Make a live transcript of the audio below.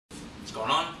What's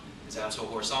going on? It's Adam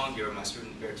Song here with my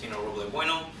student Bertin Roble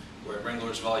Bueno. We're at Ring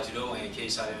Lords Vale Tudo and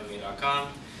KSideMMA.com.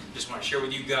 Just want to share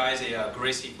with you guys a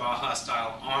Gracie Barra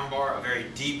style armbar, a very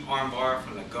deep armbar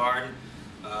from the guard.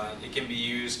 It can be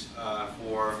used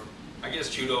for, I guess,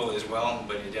 judo as well,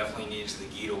 but it definitely needs the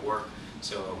gi to work.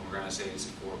 So we're going to say it's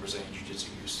for Brazilian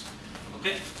Jiu-Jitsu use.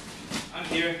 Okay, I'm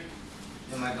here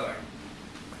in my guard.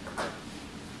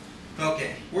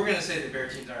 Okay, we're going to say that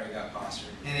Bertin's already got posture.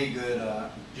 Any good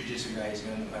jiu-jitsu guy is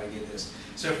going to know how to get this.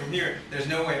 So from here, there's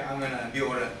no way I'm going to be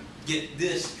able to get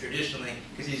this traditionally,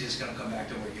 because he's just going to come back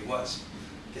to where he was.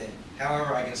 Okay.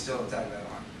 However, I can still attack that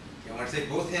arm. Okay, I want to take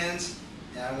both hands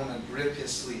and I want to grip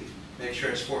his sleeve. Make sure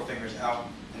his forefingers out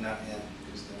and not in,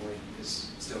 because that way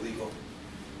it's still legal.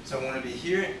 So I want to be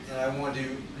here, and I want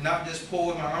to not just pull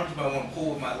with my arms, but I want to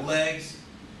pull with my legs,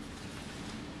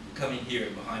 coming here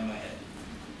behind my head.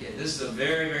 Okay, this is a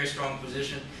very, very strong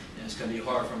position, and it's going to be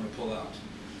hard for him to pull out.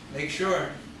 Make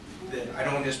sure that I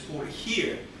don't just pull to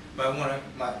here, but I want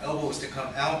my elbows to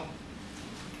come out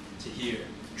to here,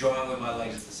 drawing with my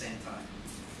legs at the same time.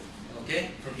 Okay,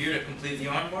 from here to complete the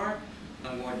armbar,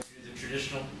 I'm going to do the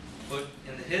traditional foot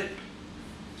in the hip,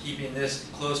 keeping this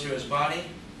close to his body.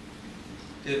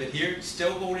 Pivot here,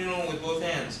 still holding on with both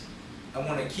hands. I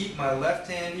want to keep my left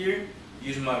hand here,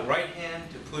 using my right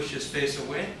hand to push his face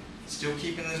away. Still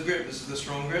keeping this grip, this is the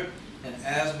strong grip. And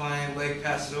as my leg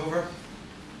passes over,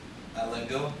 I let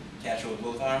go, catch it with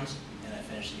both arms, and I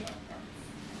finish the arm.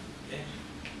 Okay?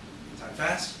 Time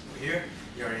fast, over here,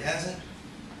 he already has it.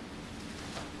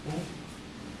 Boom.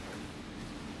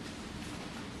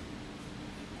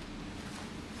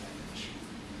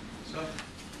 So,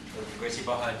 Gracie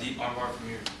Barra deep armbar from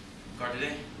your guard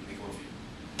today.